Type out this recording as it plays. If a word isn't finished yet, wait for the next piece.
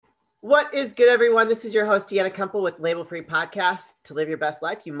What is good, everyone? This is your host, Deanna Kumpel with Label Free Podcast. To live your best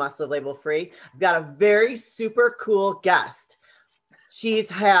life, you must live label free. I've got a very super cool guest. She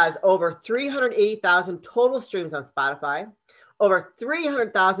has over 380,000 total streams on Spotify, over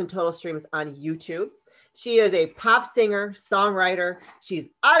 300,000 total streams on YouTube. She is a pop singer, songwriter. She's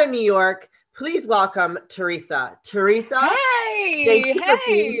out of New York. Please welcome Teresa. Teresa, thank Hey, you for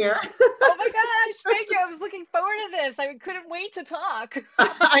being here. oh my gosh, thank you. I was looking forward to this. I couldn't wait to talk.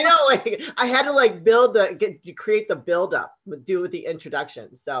 I know, I had to create the build up with the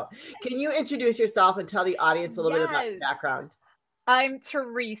introduction. So, can you introduce yourself and tell the audience a little bit about your Yes, background? I'm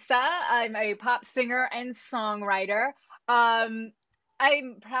Teresa. I'm a pop singer and songwriter. Um,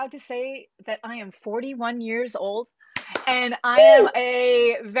 I'm proud to say that I am 41 years old, and I am Woo!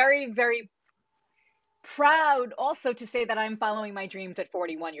 a very, very proud also to say that I'm following my dreams at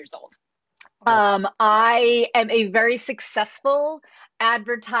 41 years old. Oh, I am a very successful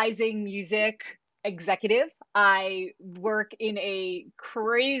advertising music executive. I work in a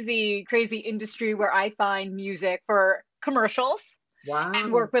crazy, crazy industry where I find music for commercials and wow.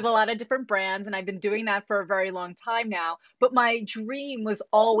 work with a lot of different brands. And I've been doing that for a very long time now. But my dream was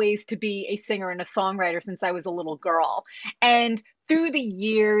always to be a singer and a songwriter since I was a little girl. And through the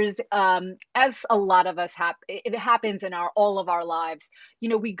years, as a lot of us it happens in our all of our lives,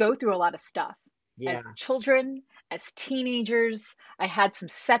 we go through a lot of stuff. As Yeah. children, as teenagers, I had some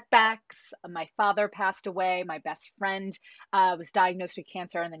setbacks. My father passed away. My best friend was diagnosed with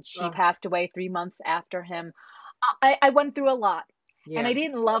cancer, and then she Oh, passed away 3 months after him. I went through a lot and yeah. I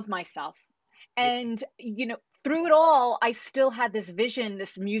didn't love myself. Yeah. And, through it all, I still had this vision,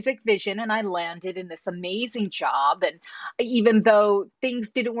 this music vision, and I landed in this amazing job. And even though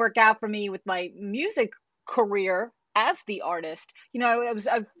things didn't work out for me with my music career as the artist,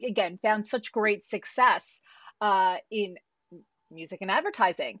 I've again found such great success in music and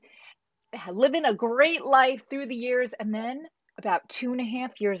advertising, living a great life through the years. And then about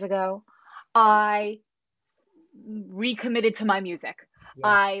 2.5 years ago, I recommitted to my music. Yeah.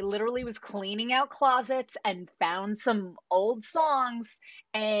 I literally was cleaning out closets and found some old songs,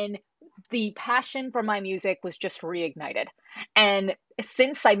 and the passion for my music was just reignited. And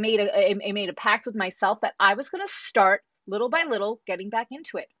since I made a pact with myself that I was going to start little by little getting back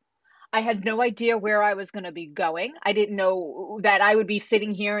into it. I had no idea where I was going to be going. I didn't know that I would be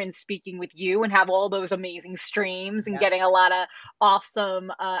sitting here and speaking with you and have all those amazing streams and Yeah. getting a lot of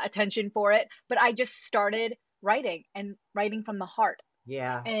awesome attention for it. But I just started writing and writing from the heart.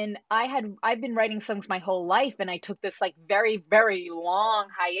 Yeah. And I've been writing songs my whole life, and I took this like very, very long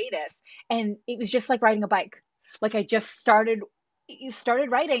hiatus, and it was just like riding a bike. Like I just started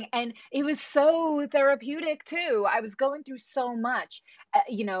writing, and it was so therapeutic too. I was going through so much,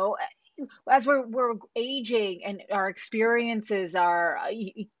 as we're aging and our experiences are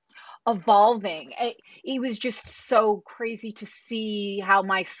evolving. It was just so crazy to see how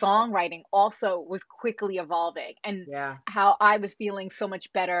my songwriting also was quickly evolving, and Yeah. how I was feeling so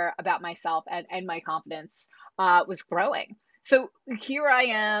much better about myself, and my confidence was growing. So here I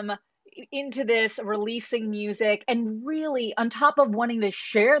am into this releasing music, and really on top of wanting to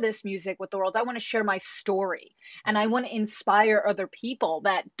share this music with the world, I want to share my story, and I want to inspire other people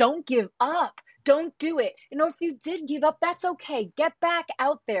that don't give up. Don't do it. If you did give up, that's okay. Get back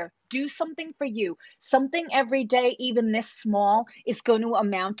out there. Do something for you. Something every day, even this small, is going to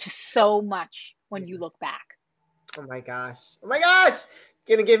amount to so much when you Yeah. look back. Oh my gosh. Oh my gosh.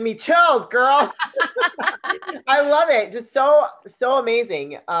 Gonna give me chills, girl. I love it. Just so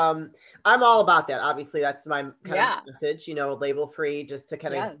amazing. I'm all about that. Obviously, that's my kind of Yeah. message, label free, just to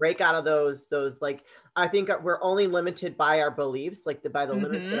kind of Yes. break out of those like I think we're only limited by our beliefs, like by the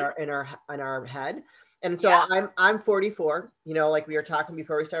limits that Mm-hmm. are in our head. And so Yeah. I'm 44, like we were talking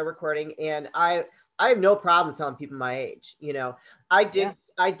before we started recording, and I have no problem telling people my age. Yeah. I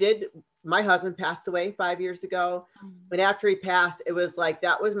did my husband passed away 5 years ago. And after he passed, it was like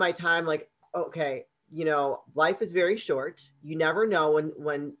that was my time, like, okay, life is very short. You never know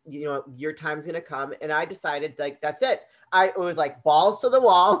when your time's gonna come. And I decided, like, that's it. It was like balls to the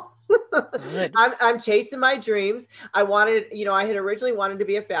wall. Good. I'm chasing my dreams. I had originally wanted to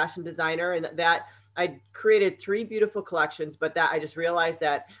be a fashion designer, and that I created 3 beautiful collections, but that I just realized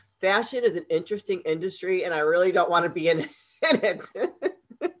that fashion is an interesting industry and I really don't want to be in it.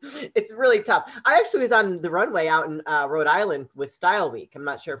 It's really tough. I actually was on the runway out in Rhode Island with Style Week. I'm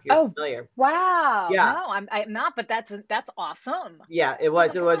not sure if you're Oh, familiar. wow. Yeah. No, I'm not, but that's awesome. Yeah, it Oh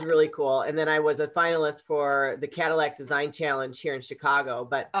was my it was God. really cool. And then I was a finalist for the Cadillac Design Challenge here in Chicago.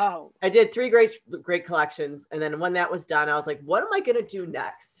 But Oh, I did 3 great collections. And then when that was done, I was like, what am I gonna do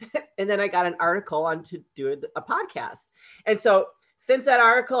next? And then I got an article on to do a podcast. And so since that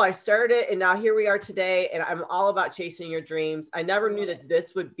article, I started it, and now here we are today, and I'm all about chasing your dreams. I never knew that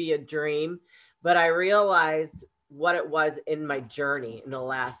this would be a dream, but I realized what it was in my journey in the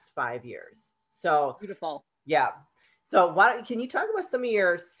last 5 years. So Beautiful. yeah. So can you talk about some of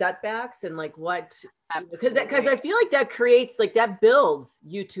your setbacks and like what, because I feel like that creates, like that builds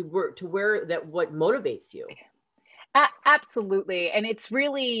you to work to where that what motivates you. Absolutely. And it's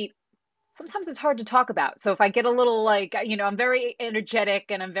really, sometimes it's hard to talk about. So if I get a little like, I'm very energetic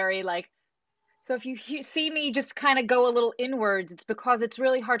and I'm very like, so if you see me just kind of go a little inwards, it's because it's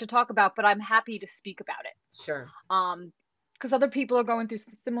really hard to talk about, but I'm happy to speak about it. Sure. Because other people are going through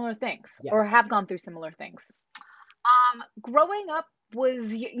similar things Yes. or have gone through similar things. Growing up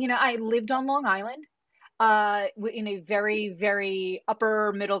was, I lived on Long Island, in a very, very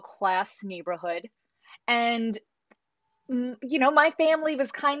upper middle class neighborhood. And my family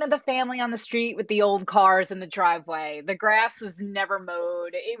was kind of the family on the street with the old cars in the driveway. The grass was never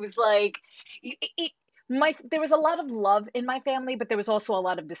mowed. It was like there was a lot of love in my family, but there was also a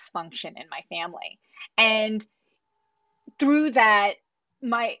lot of dysfunction in my family. And through that,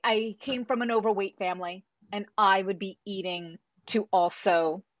 I came from an overweight family, and I would be eating to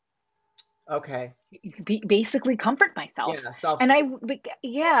also basically comfort myself. Yeah, and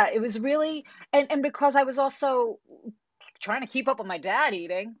it was really, and because I was also trying to keep up with my dad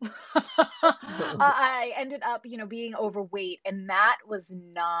eating, I ended up, being overweight, and that was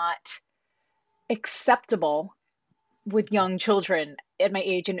not acceptable with young children at my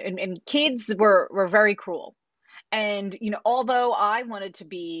age, and kids were very cruel. And, although I wanted to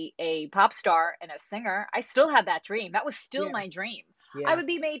be a pop star and a singer, I still had that dream. That was still my dream. I would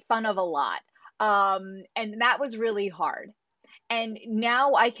be made fun of a lot. And that was really hard. And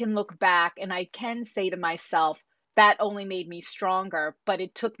now I can look back and I can say to myself, that only made me stronger. But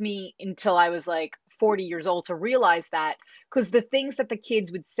it took me until I was like 40 years old to realize that, because the things that the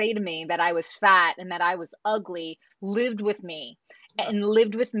kids would say to me, that I was fat and that I was ugly, lived with me. And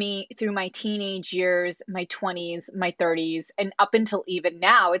lived with me through my teenage years, my 20s, my 30s, and up until even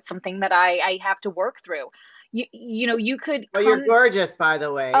now. It's something that I have to work through. You could. Well, you're gorgeous, by the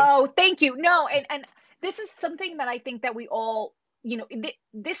way. Oh, thank you. No, and this is something that I think that we all,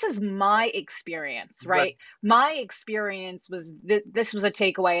 this is my experience, right? My experience was this was a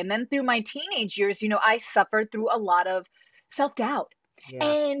takeaway. And then through my teenage years, I suffered through a lot of self-doubt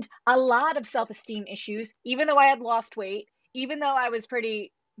and a lot of self-esteem issues, even though I had lost weight. Even though I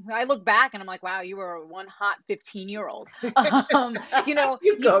look back and I'm like, wow, you were one hot 15-year-old.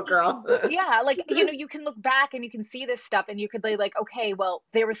 You go, girl. Yeah. Like, you can look back and you can see this stuff and you could be like, okay, well,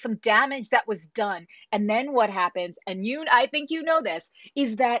 there was some damage that was done. And then what happens? And I think this,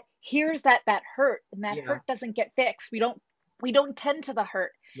 is that here's that hurt, and that hurt doesn't get fixed. We don't tend to the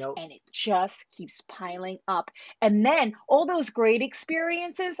hurt. Nope. And it just keeps piling up. And then all those great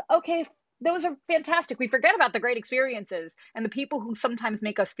experiences, okay, those are fantastic. We forget about the great experiences and the people who sometimes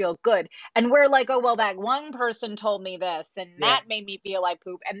make us feel good. And we're like, oh, well, that one person told me this and that made me feel like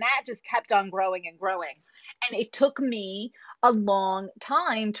poop. And that just kept on growing and growing. And it took me a long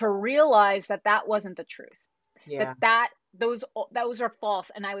time to realize that that wasn't the truth. Yeah. Those are false.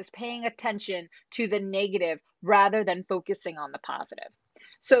 And I was paying attention to the negative rather than focusing on the positive.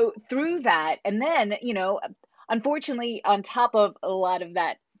 So through that, and then, unfortunately, on top of a lot of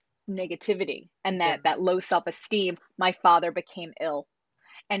that negativity and that low self-esteem, my father became ill.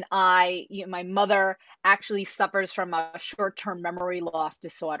 And my mother actually suffers from a short-term memory loss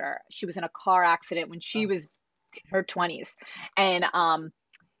disorder. She was in a car accident when she was in her 20s. And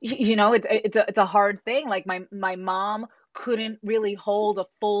it's a hard thing. Like my mom couldn't really hold a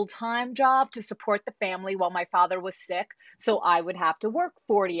full-time job to support the family while my father was sick. So I would have to work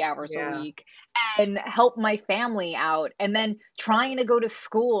 40 hours a week and help my family out. And then trying to go to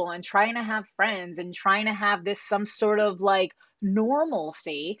school and trying to have friends and trying to have some sort of like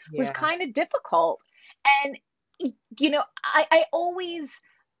normalcy was kind of difficult. And, I always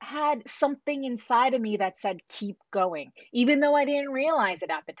had something inside of me that said, keep going, even though I didn't realize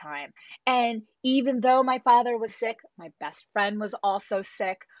it at the time. And even though my father was sick, my best friend was also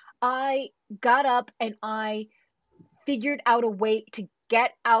sick, I got up and I figured out a way to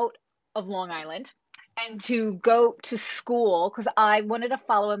get out of Long Island and to go to school, because I wanted to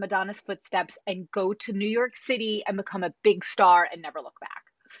follow in Madonna's footsteps and go to New York City and become a big star and never look back.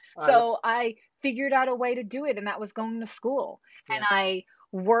 So I figured out a way to do it, and that was going to school. And I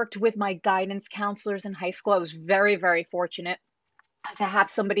worked with my guidance counselors in high school. I was very, very fortunate to have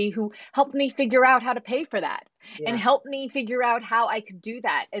somebody who helped me figure out how to pay for that and helped me figure out how I could do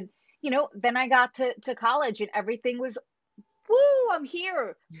that. And, then I got to college and everything was woo, I'm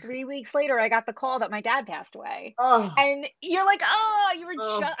here. 3 weeks later, I got the call that my dad passed away. Oh, And you're like, oh,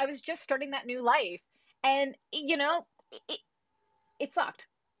 oh, I was just starting that new life. And, it, it sucked.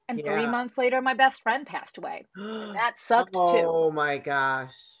 And three yeah. months later, my best friend passed away. And that sucked too. Oh my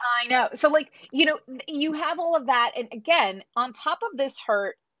gosh. I know. So, like, you have all of that. And again, on top of this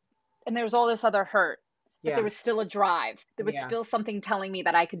hurt, and there's all this other hurt, but there Yeah, was still a drive. There was yeah, still something telling me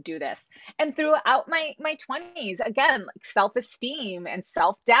that I could do this. And throughout my 20s, again, like self-esteem and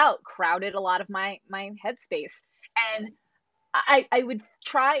self-doubt crowded a lot of my headspace. And I would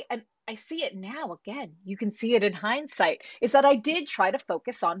try, and I see it now again. You can see it in hindsight, is that I did try to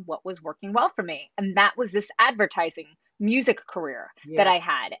focus on what was working well for me. And that was this advertising music career that yeah, I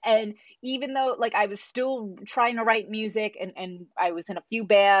had. And even though like I was still trying to write music, and I was in a few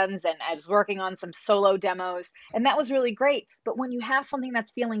bands and I was working on some solo demos, and that was really great. But when you have something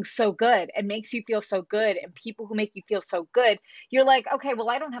that's feeling so good and makes you feel so good and people who make you feel so good, you're like, okay, well,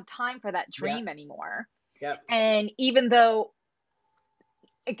 I don't have time for that yeah, dream anymore. yep, And even though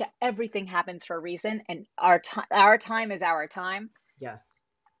again, everything happens for a reason, and our time is our time. yes,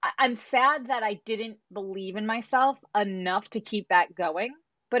 I'm sad that I didn't believe in myself enough to keep that going.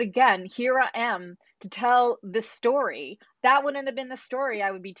 But again, here I am to tell this story. That wouldn't have been the story I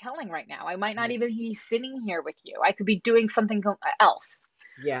would be telling right now. I might not right, even be sitting here with you. I could be doing something else.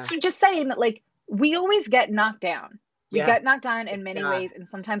 yeah, So just saying that, like, we always get knocked down. We yes, get knocked down in many God, ways, and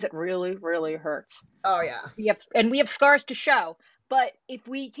sometimes it really, really hurts. oh yeah, We have scars to show. But if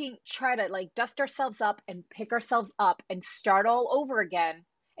we can try to like dust ourselves up and pick ourselves up and start all over again,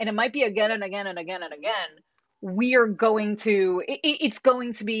 and it might be again and again and again and again, it's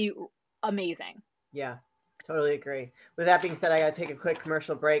going to be amazing. yeah. Totally agree. With that being said, I got to take a quick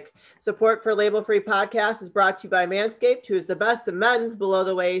commercial break. Support for Label Free Podcast is brought to you by Manscaped, who is the best in men's below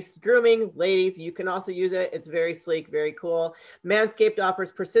the waist grooming. Ladies, you can also use it. It's very sleek, very cool. Manscaped offers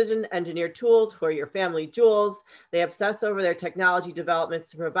precision engineered tools for your family jewels. They obsess over their technology developments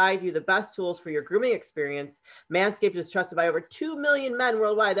to provide you the best tools for your grooming experience. Manscaped is trusted by over 2 million men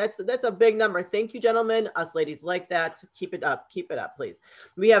worldwide. That's a big number. Thank you, gentlemen. Us ladies like that. Keep it up. Keep it up, please.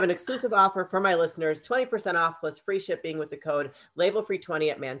 We have an exclusive offer for my listeners, 20% off plus free shipping with the code labelfree20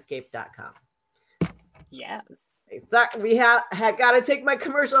 at manscaped.com. Yeah. So we had got to take my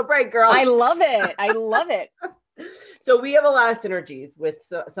commercial break, girl. I love it. I love it. So we have a lot of synergies with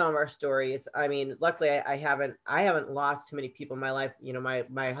some of our stories. I mean, luckily I haven't lost too many people in my life. You know,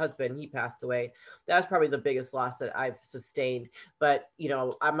 my husband, he passed away. That was probably the biggest loss that I've sustained. But, you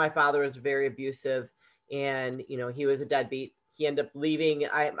know, my father was very abusive, and, you know, he was a deadbeat. He ended up leaving.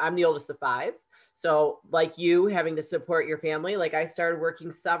 I'm the oldest of 5. So like you, having to support your family, like I started working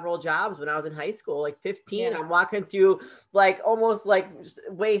several jobs when I was in high school, like 15. Yeah. I'm walking through like almost like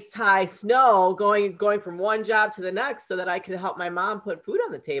waist high snow, going from one job to the next so that I could help my mom put food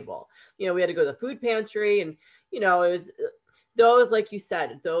on the table. You know, we had to go to the food pantry, and, you know, it was those, like you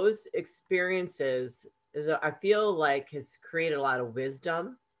said, those experiences, I feel like has created a lot of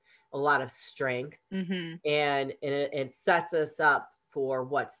wisdom, a lot of strength, Mm-hmm. and it sets us up for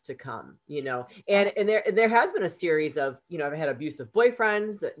what's to come, you know. And Yes. there has been a series of, you know, I've had abusive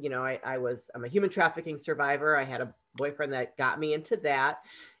boyfriends. You know, I'm a human trafficking survivor. I had a boyfriend that got me into that,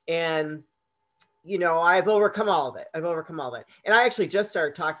 and, you know, I've overcome all of it. And I actually just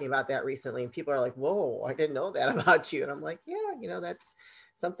started talking about that recently, and people are like, whoa, I didn't know that about you. And I'm like, yeah, you know, that's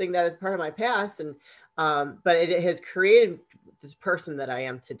something that is part of my past. And but it has created this person that I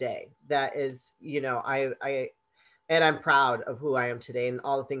am today. That is, you know, and I'm proud of who I am today and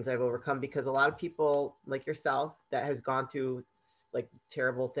all the things I've overcome, because a lot of people like yourself that has gone through like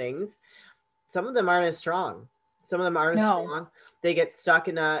terrible things, some of them aren't as strong. Some of them aren't as No. strong. They get stuck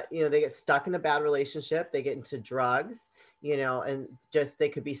in a bad relationship. They get into drugs, you know, and just, they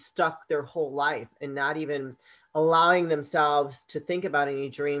could be stuck their whole life and not even allowing themselves to think about any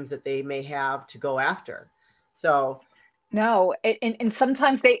dreams that they may have to go after. So, No. And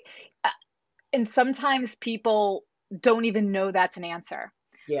sometimes people don't even know that's an answer.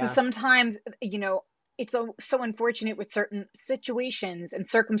 So yeah, sometimes, it's so unfortunate with certain situations and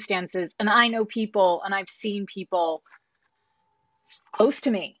circumstances. And I know people, and I've seen people close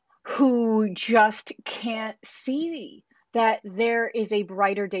to me who just can't see that there is a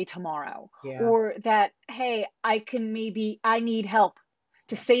brighter day tomorrow, yeah, or that, hey, I need help.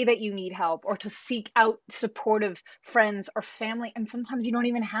 To say that you need help, or to seek out supportive friends or family. And sometimes you don't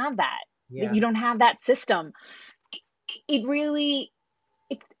even have that yeah, you don't have that system. It really,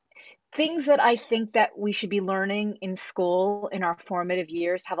 it's things that I think that we should be learning in school in our formative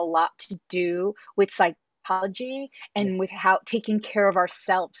years have a lot to do with psychology yeah, and with how taking care of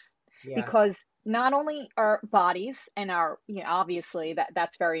ourselves. yeah, Because not only our bodies and our, obviously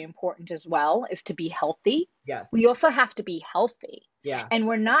that's very important as well, is to be healthy. Yes. We also have to be healthy. Yeah. And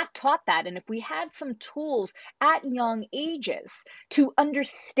we're not taught that. And if we had some tools at young ages to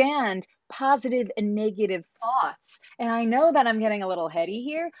understand positive and negative thoughts, and I know that I'm getting a little heady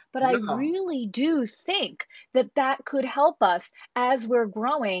here, but I No. really do think that that could help us as we're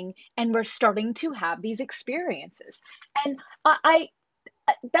growing and we're starting to have these experiences. And I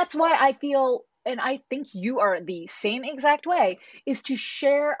that's why I feel, and I think you are the same exact way, is to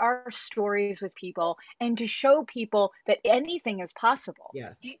share our stories with people and to show people that anything is possible.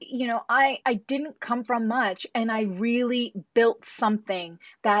 Yes. I didn't come from much, and I really built something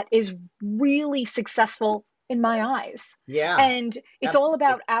that is really successful in my eyes. Yeah. And it's all Absolutely.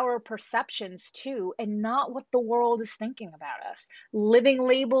 about our perceptions too, and not what the world is thinking about us. Living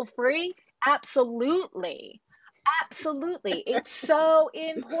label free, absolutely. Absolutely. It's so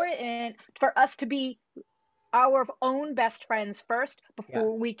important for us to be our own best friends first Yeah.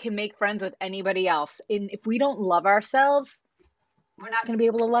 before we can make friends with anybody else. And if we don't love ourselves, we're not going to be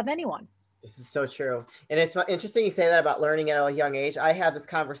able to love anyone. This is so true. And it's interesting you say that about learning at a young age. I had this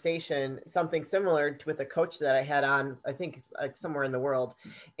conversation, something similar with a coach that I had on, I think like somewhere in the world.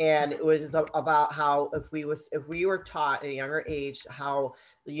 And it was about how if we were taught at a younger age, how,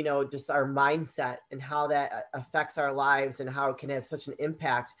 just our mindset and how that affects our lives and how it can have such an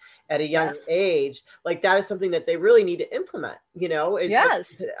impact at a younger Yes. age, like that is something that they really need to implement, it's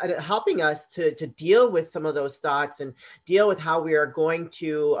Yes. helping us to deal with some of those thoughts and deal with how we are going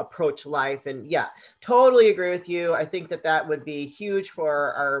to approach life. And yeah, totally agree with you. I think that that would be huge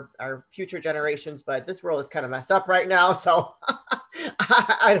for our future generations, but this world is kind of messed up right now. So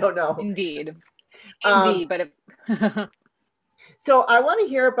I don't know. Indeed. Um, Indeed. But so I want to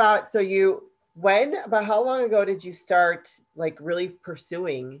hear about, about how long ago did you start like really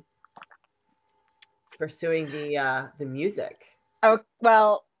pursuing the music? oh,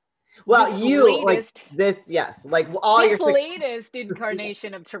 well, Well, this you like latest this, yes, like all your this latest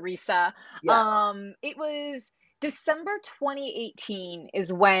incarnation of Teresa, yeah. it was December 2018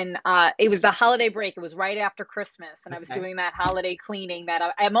 is when it was the holiday break. It was right after Christmas, and I was Okay. doing that holiday cleaning that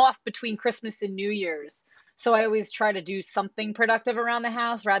I'm off between Christmas and New Year's. So I always try to do something productive around the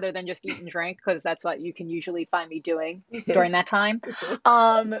house rather than just eat and drink, because that's what you can usually find me doing during that time.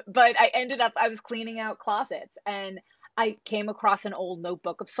 But I was cleaning out closets, and I came across an old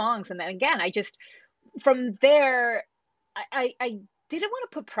notebook of songs. And then again, I just, from there, I didn't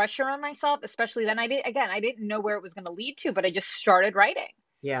want to put pressure on myself, especially then. I didn't know where it was going to lead to, but I just started writing.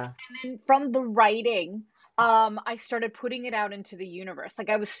 Yeah. And from the writing, I started putting it out into the universe. Like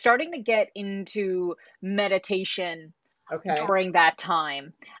I was starting to get into meditation Okay. during that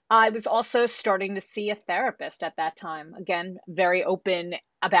time. I was also starting to see a therapist at that time. Again, very open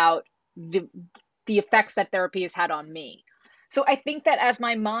about the effects that therapy has had on me. So I think that as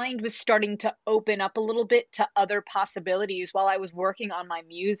my mind was starting to open up a little bit to other possibilities while I was working on my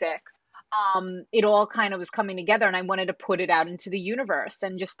music, it all kind of was coming together, and I wanted to put it out into the universe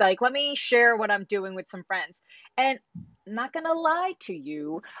and just like, let me share what I'm doing with some friends. And I'm not gonna lie to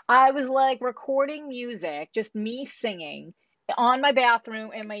you, I was like recording music, just me singing on my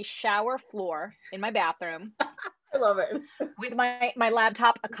bathroom in my shower floor in my bathroom I love it. with my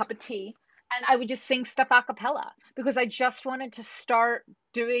laptop, a cup of tea, and I would just sing stuff a cappella because I just wanted to start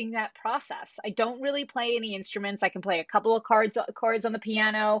doing that process. I don't really play any instruments. I can play a couple of chords on the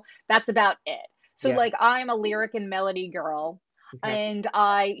piano. That's about it. So Yeah. like I'm a lyric and melody girl, Okay. and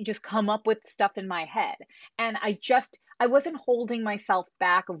I just come up with stuff in my head. And I wasn't holding myself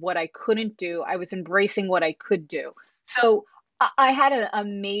back of what I couldn't do. I was embracing what I could do. So I had a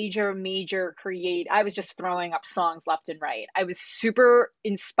major, major create. I was just throwing up songs left and right. I was super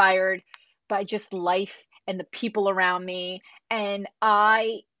inspired by just life and the people around me. And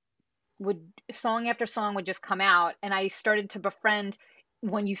I would, song after song would just come out. And I started to befriend,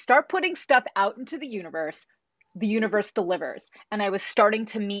 when you start putting stuff out into the universe delivers. And I was starting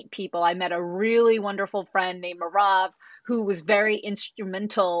to meet people. I met a really wonderful friend named Marav, who was very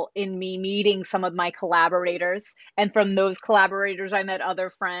instrumental in me meeting some of my collaborators. And from those collaborators, I met other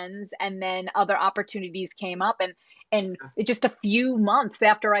friends, and then other opportunities came up. And just a few months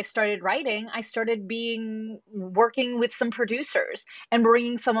after I started writing, I started working with some producers and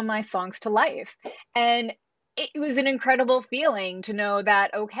bringing some of my songs to life. And it was an incredible feeling to know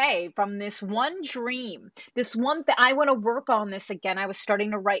that, okay, from this one dream, this one thing, I want to work on this again. I was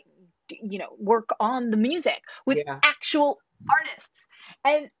starting to write, work on the music with Yeah. actual artists.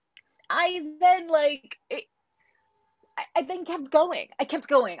 And I then, like, I then kept going. I kept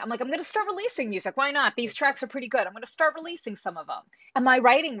going. I'm like, I'm going to start releasing music. Why not? These tracks are pretty good. I'm going to start releasing some of them. And my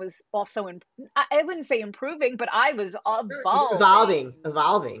writing was also, I wouldn't say improving, but I was evolving.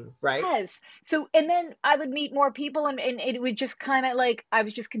 Evolving, right? Yes. So, and then I would meet more people, and it would just kind of like, I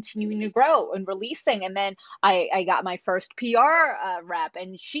was just continuing to grow and releasing. And then I got my first PR rep,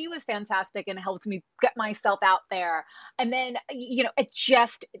 and she was fantastic and helped me get myself out there. And then, it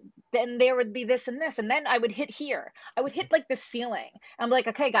just, then there would be this and this. And then I would hit here. I would hit like the ceiling. I'm like,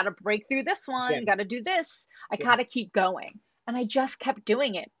 okay, got to break through this Yeah. one, got to do this. I Yeah. got to keep going. And I just kept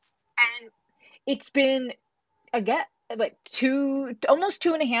doing it. And it's been, again, like almost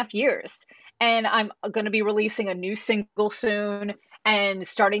 2.5 years. And I'm going to be releasing a new single soon and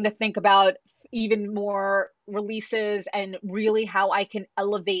starting to think about even more releases and really how I can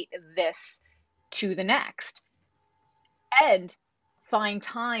elevate this to the next and find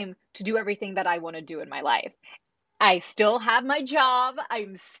time to do everything that I want to do in my life. I still have my job.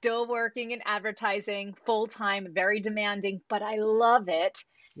 I'm still working in advertising full time, very demanding, but I love it.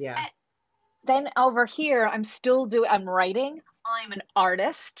 Yeah. And then over here, I'm writing. I'm an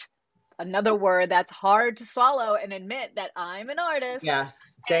artist. Another word that's hard to swallow and admit that I'm an artist. Yes.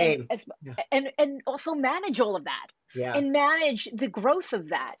 Same. Yeah. And also manage all of that. Yeah. And manage the growth of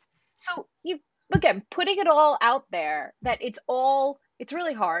that. So again, putting it all out there that it's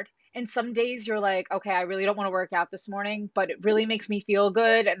really hard. And some days you're like, okay, I really don't want to work out this morning, but it really makes me feel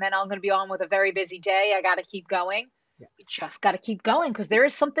good. And then I'm going to be on with a very busy day. I got to keep going. Yeah. You just got to keep going because there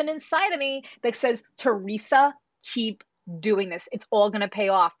is something inside of me that says, Teresa, keep doing this. It's all going to pay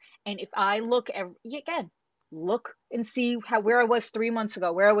off. And if I look and see where I was 3 months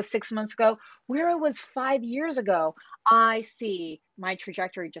ago, where I was 6 months ago, where I was 5 years ago, I see my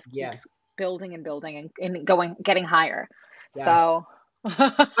trajectory just keeps building and building and getting higher. Yeah. So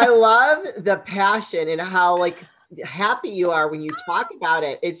I love the passion and how like happy you are when you talk about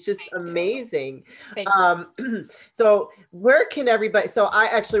it. It's just amazing. So where can everybody, so I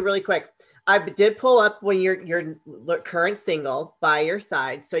actually really quick, I did pull up when your current single By Your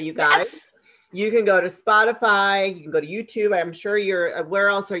Side. So you guys, you can go to Spotify, you can go to YouTube. I'm sure where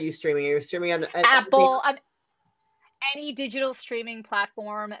else are you streaming? You're streaming on Apple, on any digital streaming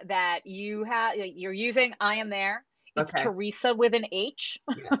platform that you're using. I am there. It's Teresa with an H.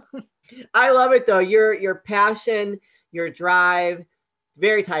 Yes. I love it though. Your passion, your drive,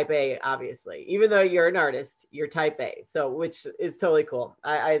 very type A, obviously. Even though you're an artist, you're type A. So which is totally cool.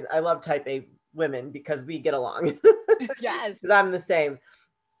 I love type A women because we get along. Yes. Because I'm the same.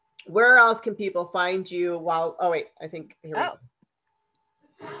 Where else can people find you I think here we go.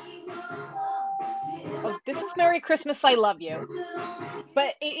 This is Merry Christmas, I Love You.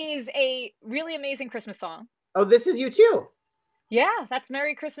 But it is a really amazing Christmas song. Oh, this is you too. Yeah, that's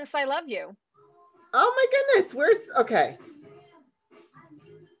Merry Christmas, I Love You. Oh my goodness. Okay.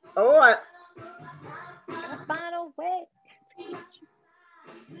 Oh, Gotta find a way.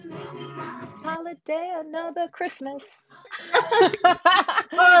 Holiday, another Christmas. Oh,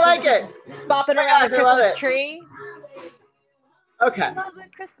 I like it. Bopping around the Christmas tree. Okay. Another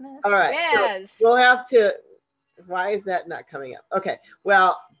Christmas. All right. Yes. So we'll have to. Why is that not coming up? Okay.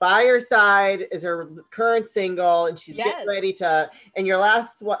 Well, By Your Side is her current single, and she's getting ready to. And your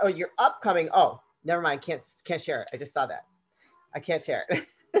last one, your upcoming. Oh, never mind. Can't share it. I just saw that. I can't share it.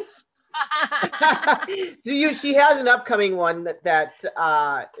 She has an upcoming one that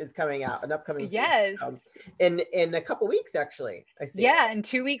is coming out. An upcoming. Yes. In a couple weeks, actually. I see. Yeah, in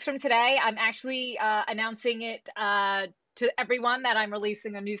 2 weeks from today, I'm actually announcing it to everyone that I'm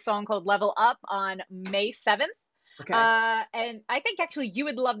releasing a new song called Level Up on May 7th. Okay. And I think actually you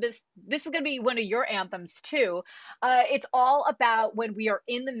would love this. This is going to be one of your anthems too. It's all about when we are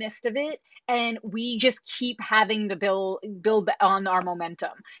in the midst of it and we just keep having to build on our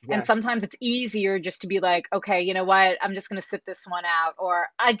momentum. Yeah. And sometimes it's easier just to be like, okay, you know what? I'm just going to sit this one out, or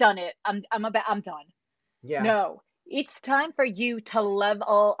I've done it. I'm done. Yeah. No, it's time for you to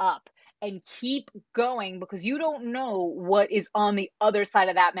level up and keep going because you don't know what is on the other side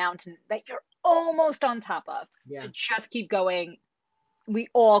of that mountain that you're almost on top of. Yeah. So just keep going. We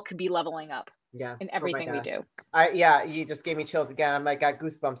all could be leveling up. Yeah. In everything we do. You just gave me chills again. I'm like, got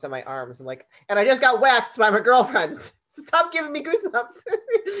goosebumps on my arms. I'm like, and I just got waxed by my girlfriends. Stop giving me goosebumps.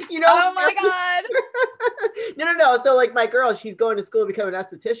 Oh my God. No. So like my girl, she's going to school to become an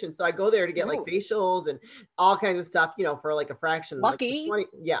esthetician. So I go there to get like facials and all kinds of stuff, for like a fraction. Lucky. Like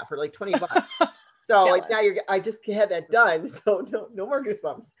for like $20. So like now I just had that done. So no more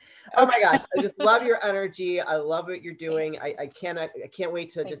goosebumps. Oh my gosh. I just love your energy. I love what you're doing. I can't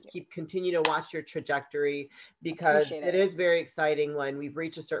wait to continue to watch your trajectory because it is very exciting when we've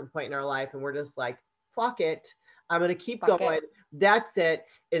reached a certain point in our life and we're just like, fuck it. I'm going to keep Fuck going. it. That's it.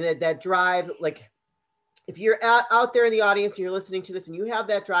 And that drive, like if you're out there in the audience and you're listening to this and you have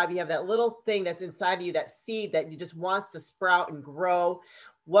that drive, you have that little thing that's inside of you, that seed that you just wants to sprout and grow.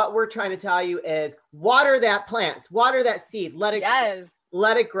 What we're trying to tell you is water that plant, water that seed, let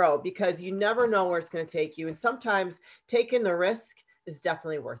it grow, because you never know where it's going to take you. And sometimes taking the risk is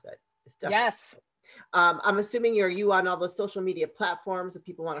definitely worth it. It's definitely Yes. I'm assuming you on all the social media platforms that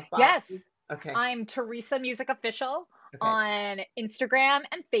people want to follow. Yes. You? Okay. I'm Teresa Music Official on Instagram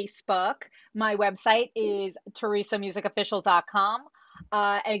and Facebook. My website is teresamusicofficial.com.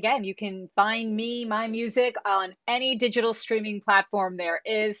 Again, you can find me, my music, on any digital streaming platform there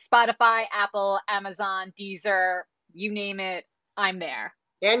is. Spotify, Apple, Amazon, Deezer, you name it, I'm there.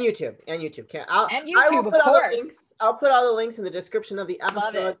 And YouTube. And I YouTube, will put of all the course. links. I'll put all the links in the description of the Love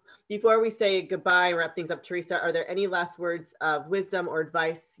episode. it. Before we say goodbye and wrap things up, Teresa, are there any last words of wisdom or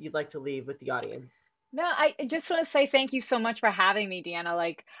advice you'd like to leave with the audience? No, I just want to say thank you so much for having me, Deanna.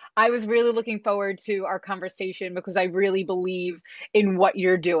 Like, I was really looking forward to our conversation because I really believe in what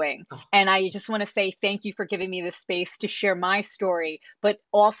you're doing. Oh, And I just want to say thank you for giving me the space to share my story, but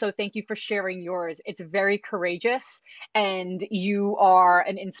also thank you for sharing yours. It's very courageous and you are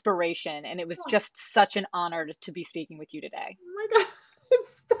an inspiration. And it was just such an honor to be speaking with you today. oh my God.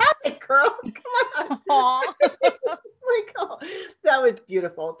 Stop it, girl. Come on. Aw. Like, oh, that was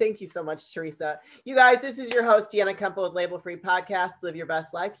beautiful. Thank you so much, Teresa. You guys, this is your host, Deanna Kemple with Label Free Podcast. Live your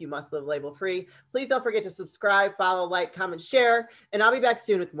best life. You must live label free. Please don't forget to subscribe, follow, like, comment, share, and I'll be back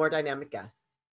soon with more dynamic guests.